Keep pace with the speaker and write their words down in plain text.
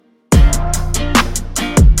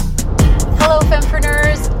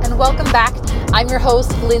welcome back. I'm your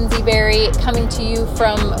host, Lindsay Berry, coming to you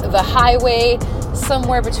from the highway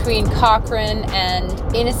somewhere between Cochrane and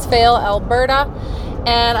Innisfail, Alberta.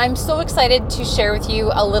 And I'm so excited to share with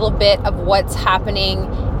you a little bit of what's happening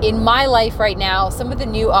in my life right now, some of the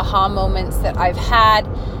new aha moments that I've had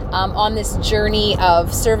on this journey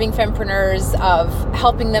of serving fempreneurs, of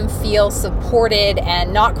helping them feel supported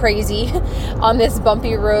and not crazy on this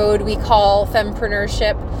bumpy road we call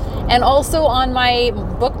fempreneurship, and also on my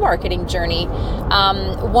book marketing journey.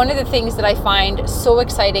 One of the things that I find so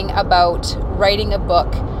exciting about writing a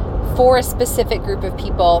book for a specific group of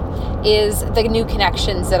people is the new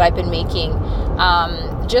connections that I've been making.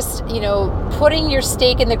 Putting your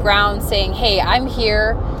stake in the ground, saying, hey, I'm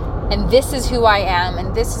here and this is who I am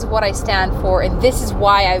and this is what I stand for and this is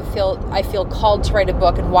why I feel called to write a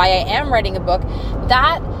book and why I am writing a book.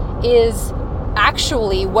 That is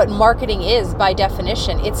actually what marketing is by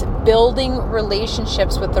definition. It's building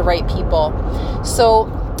relationships with the right people. So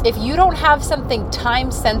if you don't have something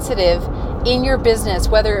time sensitive in your business,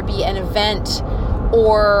 whether it be an event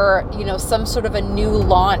or some sort of a new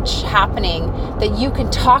launch happening that you can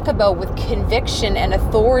talk about with conviction and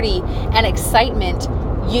authority and excitement,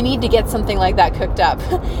 you need to get something like that cooked up.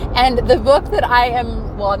 And the book that I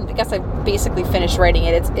guess I basically finished writing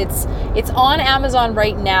it. It's on Amazon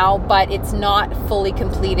right now, but it's not fully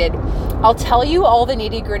completed. I'll tell you all the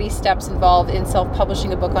nitty-gritty steps involved in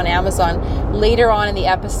self-publishing a book on Amazon later on in the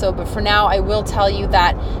episode, but for now I will tell you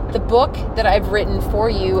that the book that I've written for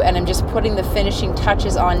you, and I'm just putting the finishing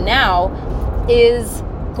touches on now, is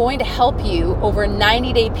going to help you over a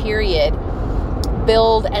 90-day period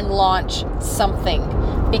build and launch something.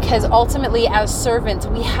 Because ultimately, as servants,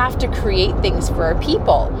 we have to create things for our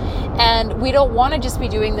people. And we don't want to just be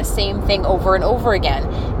doing the same thing over and over again.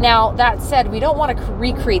 Now, that said, we don't want to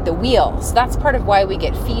recreate the wheel. So that's part of why we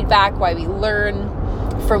get feedback, why we learn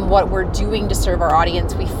from what we're doing to serve our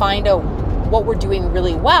audience. We find out what we're doing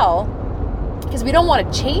really well, because we don't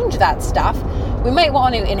want to change that stuff. We might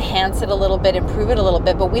want to enhance it a little bit, improve it a little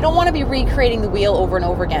bit, but we don't want to be recreating the wheel over and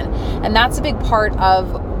over again. And that's a big part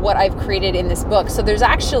of what I've created in this book. So there's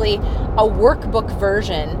actually a workbook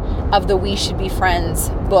version of the We Should Be Friends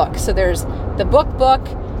book. So there's the book,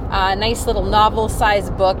 a nice little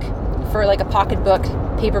novel-sized book for like a pocketbook,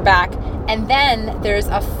 paperback. And then there's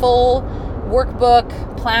a full workbook,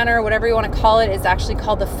 planner, whatever you want to call it. It's actually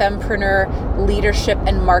called the Fempreneur Leadership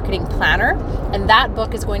and Marketing Planner. And that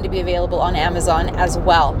book is going to be available on Amazon as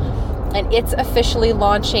well. And it's officially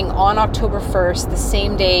launching on October 1st, the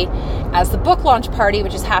same day as the book launch party,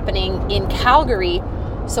 which is happening in Calgary.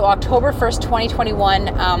 So October 1st, 2021,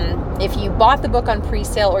 if you bought the book on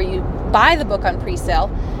pre-sale or you buy the book on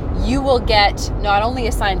pre-sale, you will get not only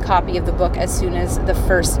a signed copy of the book as soon as the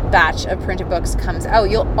first batch of printed books comes out,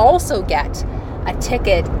 you'll also get a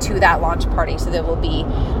ticket to that launch party. So there will be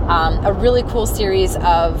a really cool series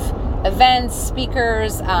of events,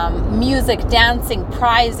 speakers, music, dancing,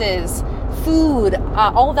 prizes, food,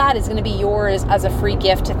 all that is going to be yours as a free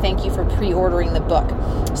gift to thank you for pre-ordering the book.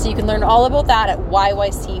 So you can learn all about that at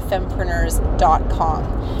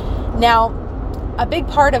yycfempreneurs.com. Now, a big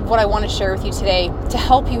part of what I want to share with you today to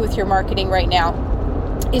help you with your marketing right now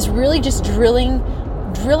is really just drilling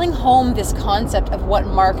home this concept of what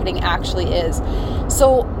marketing actually is.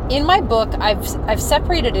 So in my book, I've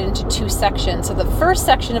separated it into two sections. So the first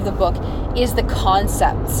section of the book is the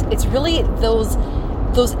concepts. It's really those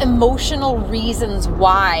emotional reasons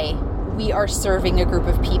why we are serving a group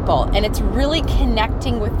of people. And it's really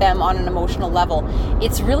connecting with them on an emotional level.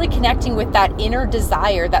 It's really connecting with that inner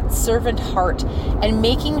desire, that servant heart, and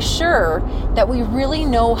making sure that we really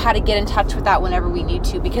know how to get in touch with that whenever we need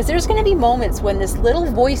to. Because there's going to be moments when this little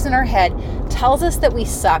voice in our head tells us that we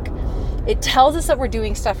suck. It tells us that we're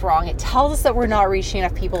doing stuff wrong. It tells us that we're not reaching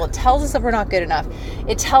enough people. It tells us that we're not good enough.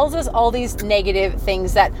 It tells us all these negative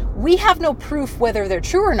things that we have no proof whether they're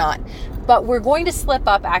true or not. But we're going to slip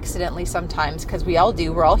up accidentally sometimes, because we all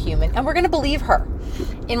do. We're all human. And we're going to believe her.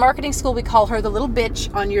 In marketing school, we call her the little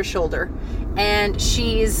bitch on your shoulder. And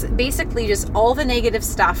she's basically just all the negative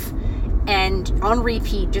stuff and on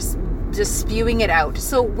repeat, just spewing it out.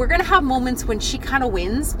 So we're going to have moments when she kind of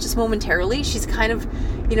wins just momentarily. She's kind of,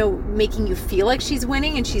 making you feel like she's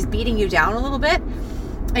winning and she's beating you down a little bit.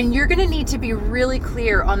 And you're going to need to be really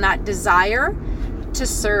clear on that desire to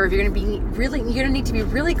serve. You're going to need to be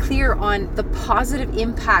really clear on the positive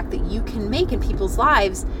impact that you can make in people's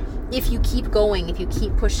lives if you keep going, if you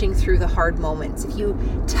keep pushing through the hard moments. If you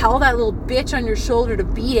tell that little bitch on your shoulder to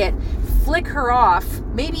beat it, flick her off,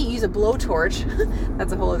 maybe use a blowtorch.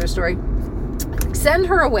 That's a whole other story. Send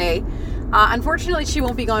her away. Unfortunately, she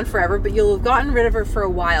won't be gone forever, but you'll have gotten rid of her for a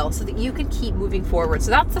while so that you can keep moving forward.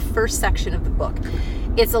 So that's the first section of the book.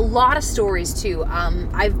 It's a lot of stories too.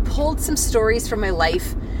 I've pulled some stories from my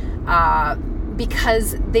life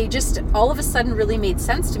because they just all of a sudden really made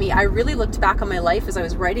sense to me. I really looked back on my life as I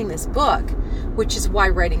was writing this book, which is why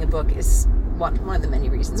writing a book is one of the many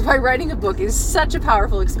reasons why writing a book is such a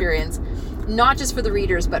powerful experience, not just for the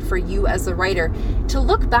readers, but for you as the writer, to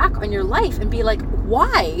look back on your life and be like,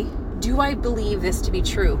 why do I believe this to be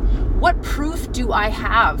true? What proof do I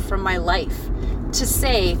have from my life to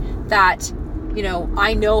say that, you know,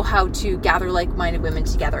 I know how to gather like-minded women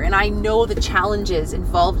together, and I know the challenges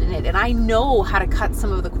involved in it, and I know how to cut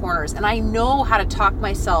some of the corners, and I know how to talk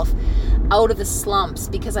myself out of the slumps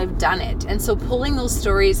because I've done it. And so pulling those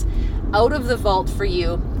stories out of the vault for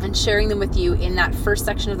you and sharing them with you in that first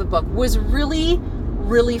section of the book was really,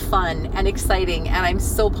 really fun and exciting, and I'm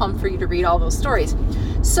so pumped for you to read all those stories.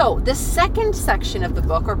 So the second section of the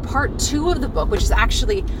book, or part 2 of the book, which is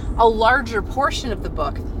actually a larger portion of the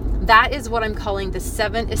book, that is what I'm calling the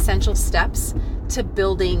 7 essential steps to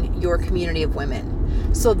building your community of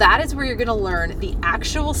women. So that is where you're going to learn the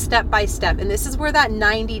actual step-by-step, and this is where that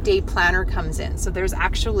 90-day planner comes in. So there's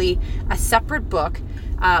actually a separate book,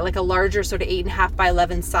 like a larger sort of 8.5 by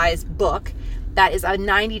 11 size book, that is a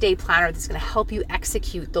 90-day planner that's going to help you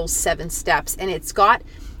execute those 7 steps. And it's got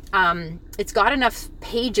enough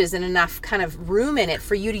pages and enough kind of room in it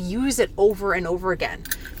for you to use it over and over again.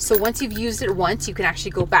 So once you've used it once, you can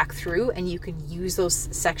actually go back through and you can use those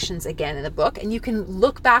sections again in the book, and you can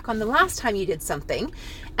look back on the last time you did something,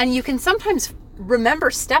 and you can sometimes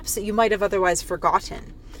remember steps that you might have otherwise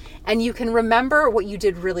forgotten. And you can remember what you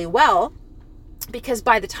did really well, because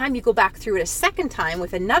by the time you go back through it a second time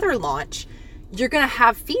with another launch, you're going to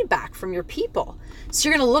have feedback from your people. So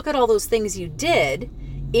you're going to look at all those things you did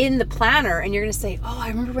in the planner, and you're going to say, oh, I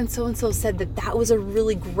remember when so-and-so said that was a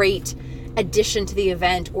really great addition to the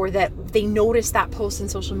event, or that they noticed that post in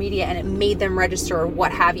social media and it made them register, or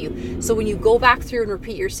what have you. So when you go back through and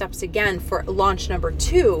repeat your steps again for launch number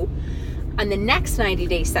 2 on the next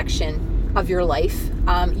 90-day section of your life,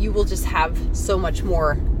 you will just have so much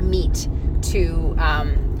more meat to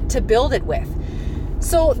build it with.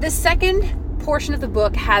 So the second portion of the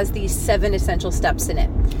book has these 7 essential steps in it.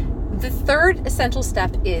 The third essential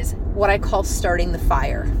step is what I call starting the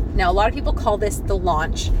fire. Now, a lot of people call this the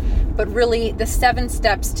launch, but really the 7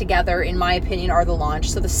 steps together, in my opinion, are the launch.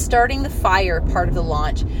 So the starting the fire part of the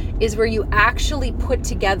launch is where you actually put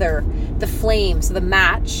together the flames, the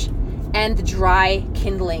match, and the dry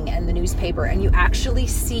kindling and the newspaper, and you actually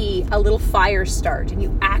see a little fire start, and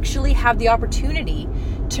you actually have the opportunity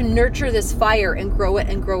to nurture this fire and grow it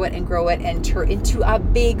and grow it and grow it and turn into a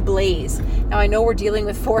big blaze. Now, I know we're dealing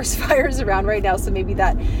with forest fires around right now, so maybe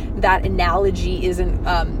that analogy isn't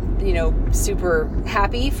super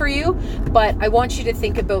happy for you, but I want you to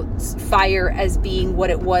think about fire as being what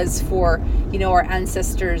it was for, our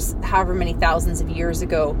ancestors however many thousands of years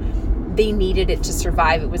ago. They needed it to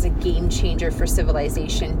survive. It was a game changer for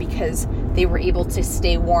civilization because they were able to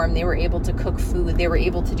stay warm. They were able to cook food. They were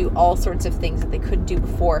able to do all sorts of things that they couldn't do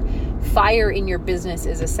before. Fire in your business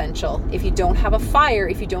is essential. If you don't have a fire,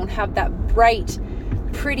 if you don't have that bright,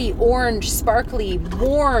 pretty, orange, sparkly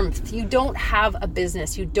warmth, you don't have a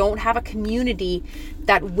business. You don't have a community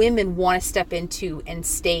that women want to step into and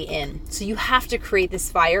stay in. So you have to create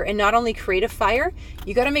this fire, and not only create a fire,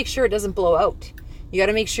 you got to make sure it doesn't blow out. You got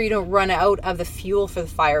to make sure you don't run out of the fuel for the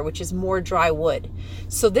fire, which is more dry wood.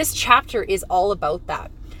 So this chapter is all about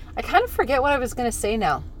that. I kind of forget what I was going to say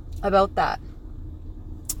now about that.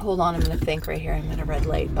 Hold on, I'm going to think right here. I'm at a red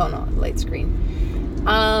light. Oh no, light's green.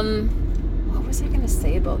 What was I going to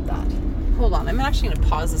say about that? Hold on, I'm actually going to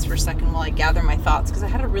pause this for a second while I gather my thoughts, because I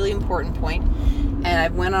had a really important point and I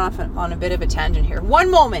went off on a bit of a tangent here. One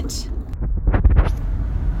moment.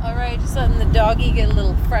 All right, just letting the doggy get a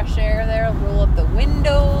little fresh air there. I'll roll up the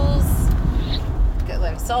windows.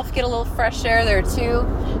 Let myself get a little fresh air there too.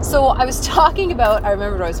 So I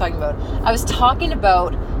remember what I was talking about. I was talking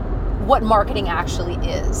about what marketing actually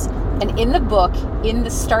is. And in the book, in the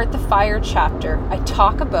Start the Fire chapter, I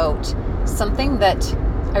talk about something that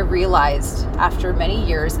I realized after many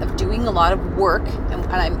years of doing a lot of work, and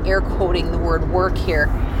I'm air quoting the word work here,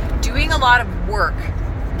 doing a lot of work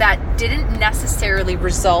that didn't necessarily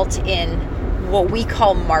result in what we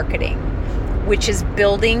call marketing, which is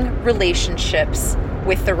building relationships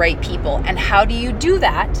with the right people. And how do you do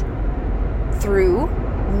that? Through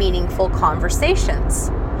meaningful conversations.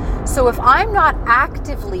 So if I'm not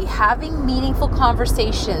actively having meaningful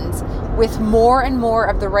conversations with more and more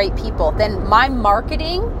of the right people, then my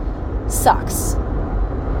marketing sucks.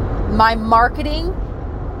 My marketing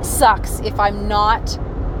sucks if I'm not,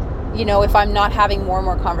 if I'm not having more and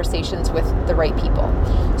more conversations with the right people.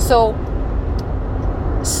 So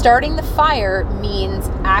starting the fire means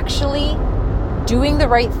actually doing the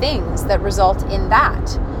right things that result in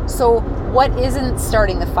that. So what isn't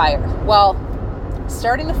starting the fire? Well,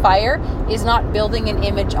 starting the fire is not building an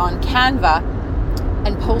image on Canva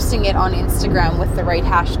and posting it on Instagram with the right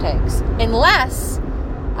hashtags. Unless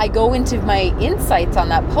I go into my insights on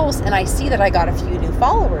that post and I see that I got a few new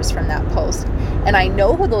followers from that post, and I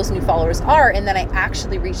know who those new followers are, and then I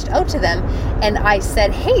actually reached out to them and I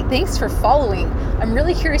said, hey, thanks for following. I'm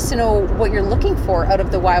really curious to know what you're looking for out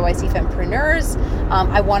of the YYC Fempreneurs.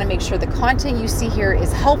 I want to make sure the content you see here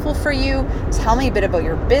is helpful for you. Tell me a bit about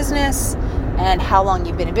your business and how long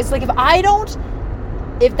you've been in business. Like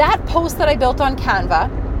if that post that I built on Canva,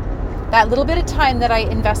 that little bit of time that I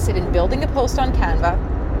invested in building a post on Canva,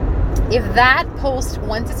 if that post,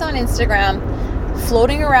 once it's on Instagram,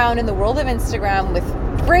 floating around in the world of Instagram with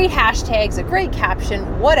great hashtags, a great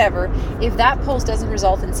caption, whatever, if that post doesn't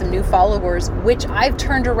result in some new followers, which I've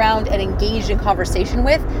turned around and engaged in conversation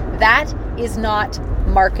with, that is not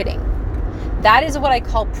marketing. That is what I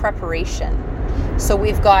call preparation. So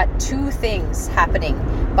we've got two things happening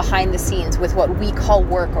behind the scenes with what we call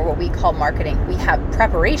work or what we call marketing. We have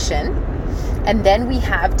preparation, and then we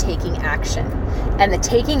have taking action. And the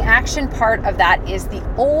taking action part of that is the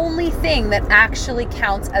only thing that actually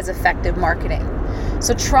counts as effective marketing.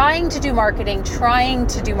 So trying to do marketing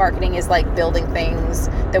is like building things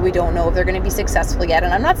that we don't know if they're going to be successful yet.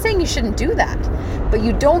 And I'm not saying you shouldn't do that, but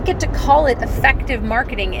you don't get to call it effective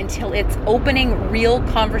marketing until it's opening real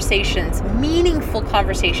conversations, meaningful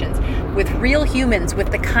conversations with real humans,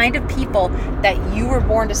 with the kind of people that you were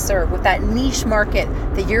born to serve, with that niche market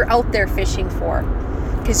that you're out there fishing for.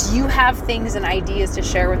 Because you have things and ideas to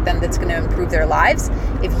share with them that's going to improve their lives.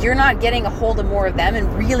 If you're not getting a hold of more of them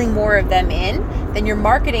and reeling more of them in, then your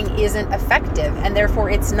marketing isn't effective, and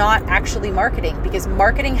therefore it's not actually marketing, because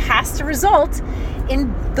marketing has to result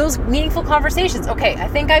in those meaningful conversations. Okay, I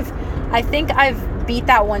think I've beat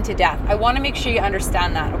that one to death. I want to make sure you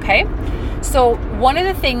understand that, okay? So one of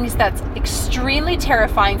the things that's extremely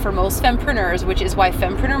terrifying for most fempreneurs, which is why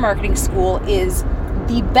Fempreneur Marketing School is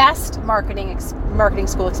the best marketing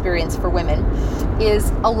school experience for women, is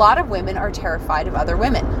a lot of women are terrified of other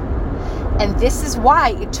women. And this is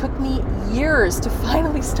why it took me years to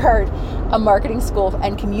finally start a marketing school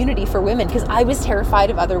and community for women, because I was terrified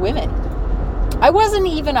of other women. I wasn't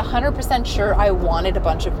even 100% sure I wanted a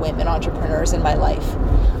bunch of women entrepreneurs in my life.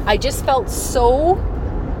 I just felt so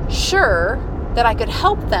sure that I could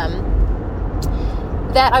help them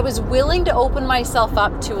that I was willing to open myself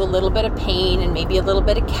up to a little bit of pain and maybe a little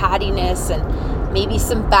bit of cattiness and maybe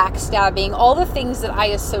some backstabbing, all the things that I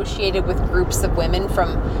associated with groups of women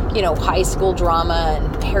from, high school drama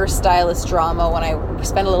and hairstylist drama when I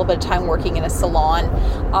spent a little bit of time working in a salon.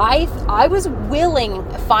 I was willing,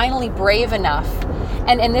 finally brave enough,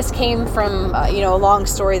 and this came from, a long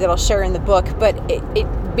story that I'll share in the book, but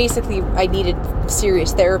it basically, I needed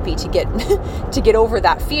serious therapy to get over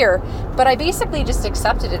that fear. But I basically just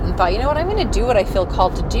accepted it and thought, what, I'm going to do what I feel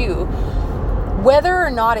called to do. Whether or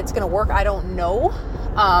not it's going to work, I don't know.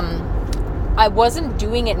 I wasn't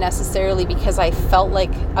doing it necessarily because I felt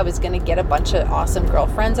like I was going to get a bunch of awesome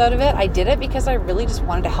girlfriends out of it. I did it because I really just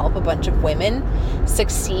wanted to help a bunch of women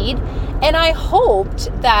succeed. And I hoped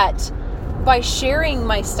that by sharing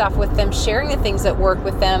my stuff with them, sharing the things that work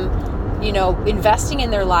with them, investing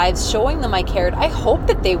in their lives, showing them I cared, I hope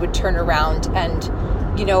that they would turn around and,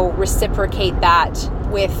 reciprocate that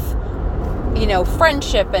with,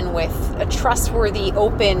 friendship and with a trustworthy,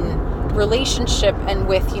 open relationship and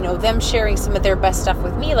with, them sharing some of their best stuff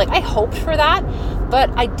with me. Like, I hoped for that,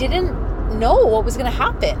 but I didn't know what was going to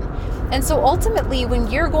happen. And so ultimately,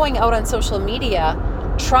 when you're going out on social media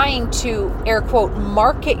trying to, air quote,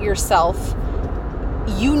 market yourself,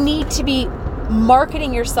 you need to be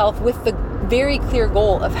marketing yourself with the very clear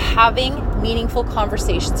goal of having meaningful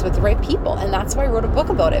conversations with the right people. And that's why I wrote a book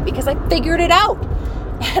about it, because I figured it out.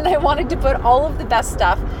 And I wanted to put all of the best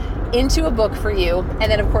stuff into a book for you. And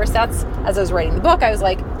then, of course, that's, as I was writing the book, I was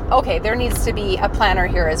like, okay, there needs to be a planner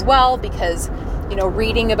here as well, because,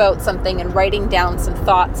 reading about something and writing down some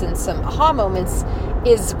thoughts and some aha moments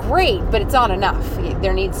is great, but it's not enough.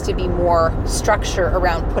 There needs to be more structure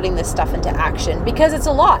around putting this stuff into action, because it's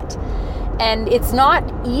a lot. And it's not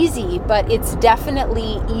easy, but it's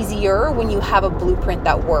definitely easier when you have a blueprint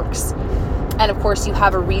that works. And of course, you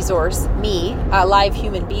have a resource, me, a live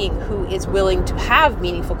human being who is willing to have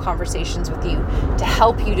meaningful conversations with you, to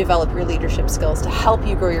help you develop your leadership skills, to help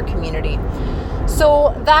you grow your community.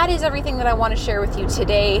 So that is everything that I want to share with you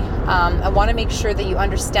today. I want to make sure that you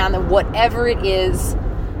understand that whatever it is,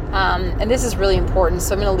 and this is really important,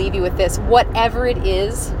 so I'm going to leave you with this. Whatever it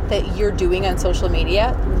is that you're doing on social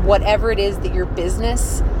media, whatever it is that your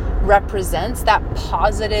business represents, that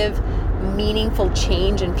positive, meaningful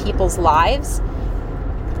change in people's lives,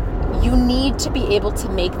 you need to be able to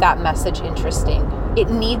make that message interesting. It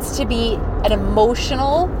needs to be an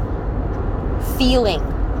emotional feeling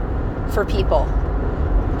for people.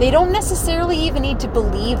 They don't necessarily even need to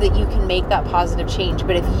believe that you can make that positive change.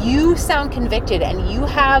 But if you sound convicted and you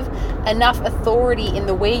have enough authority in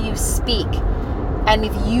the way you speak, and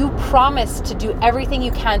if you promise to do everything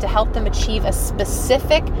you can to help them achieve a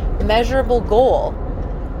specific, measurable goal,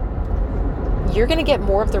 you're going to get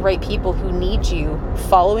more of the right people who need you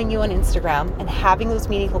following you on Instagram and having those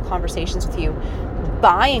meaningful conversations with you,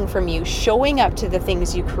 buying from you, showing up to the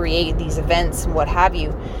things you create, these events and what have you.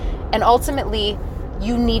 And ultimately,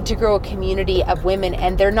 you need to grow a community of women,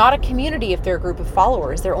 and they're not a community if they're a group of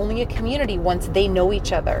followers. They're only a community once they know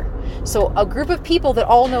each other. So a group of people that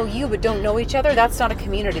all know you but don't know each other, that's not a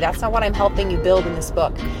community. That's not what I'm helping you build in this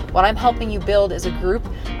book. What I'm helping you build is a group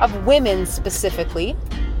of women specifically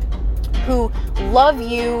who love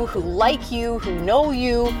you, who like you, who know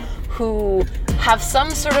you, who have some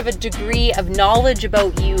sort of a degree of knowledge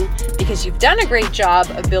about you because you've done a great job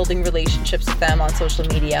of building relationships with them on social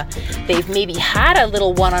media. They've maybe had a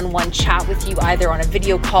little one-on-one chat with you either on a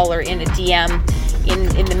video call or in a DM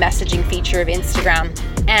in the messaging feature of Instagram.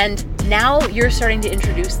 And now you're starting to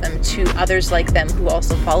introduce them to others like them who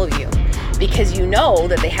also follow you because you know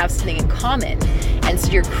that they have something in common. And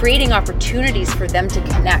so you're creating opportunities for them to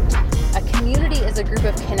connect. A community is a group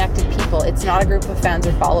of connected people. It's not a group of fans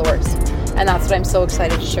or followers. And that's what I'm so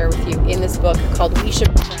excited to share with you in this book called We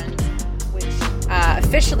Should Be Friends, which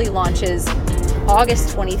officially launches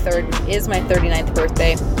August 23rd, which is my 39th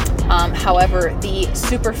birthday. However, the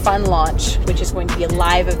super fun launch, which is going to be a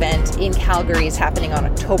live event in Calgary, is happening on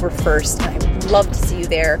October 1st. And I'd love to see you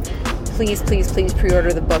there. Please, please, please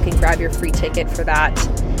pre-order the book and grab your free ticket for that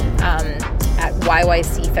at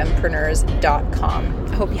yycfempreneurs.com.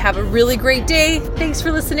 I hope you have a really great day. Thanks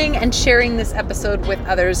for listening and sharing this episode with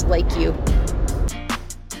others like you.